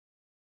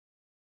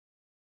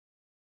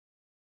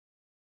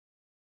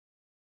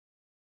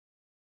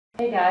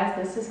Hey guys,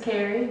 this is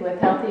Carrie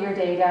with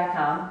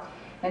HealthierDay.com,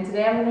 and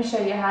today I'm going to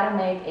show you how to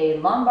make a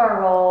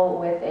lumbar roll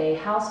with a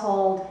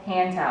household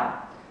hand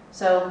towel.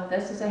 So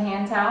this is a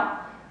hand towel.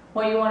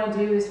 What you want to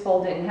do is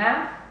fold it in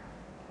half.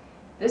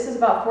 This is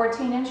about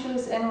 14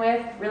 inches in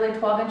width. Really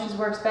 12 inches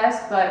works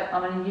best, but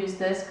I'm going to use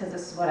this because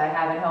this is what I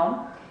have at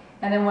home.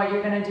 And then what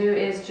you're going to do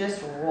is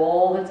just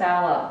roll the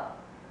towel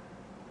up.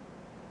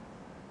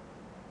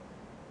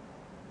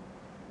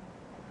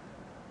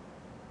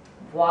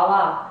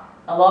 Voila,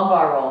 a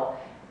lumbar roll.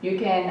 You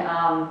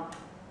can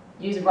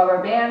use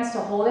rubber bands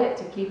to hold it,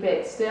 to keep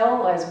it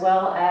still, as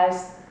well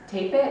as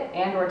tape it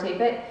or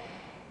tape it.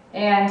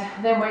 And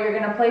then where you're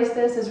going to place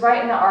this is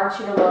right in the arch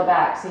of your low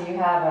back. So you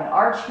have an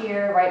arch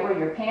here, right where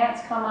your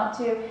pants come up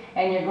to,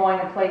 and you're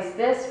going to place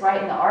this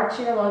right in the arch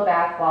of your low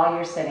back while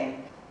you're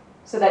sitting.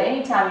 So that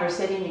anytime you're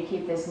sitting, you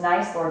keep this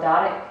nice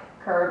lordotic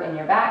curve in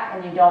your back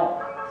and you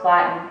don't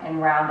flatten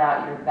and round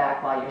out your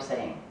back while you're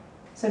sitting.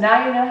 So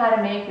now you know how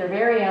to make your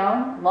very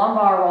own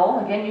lumbar roll.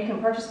 Again, you can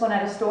purchase one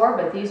at a store,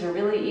 but these are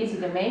really easy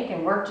to make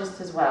and work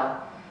just as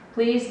well.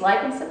 Please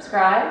like and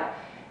subscribe.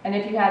 And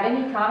if you have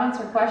any comments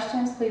or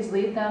questions, please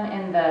leave them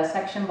in the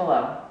section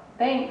below.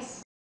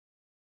 Thanks.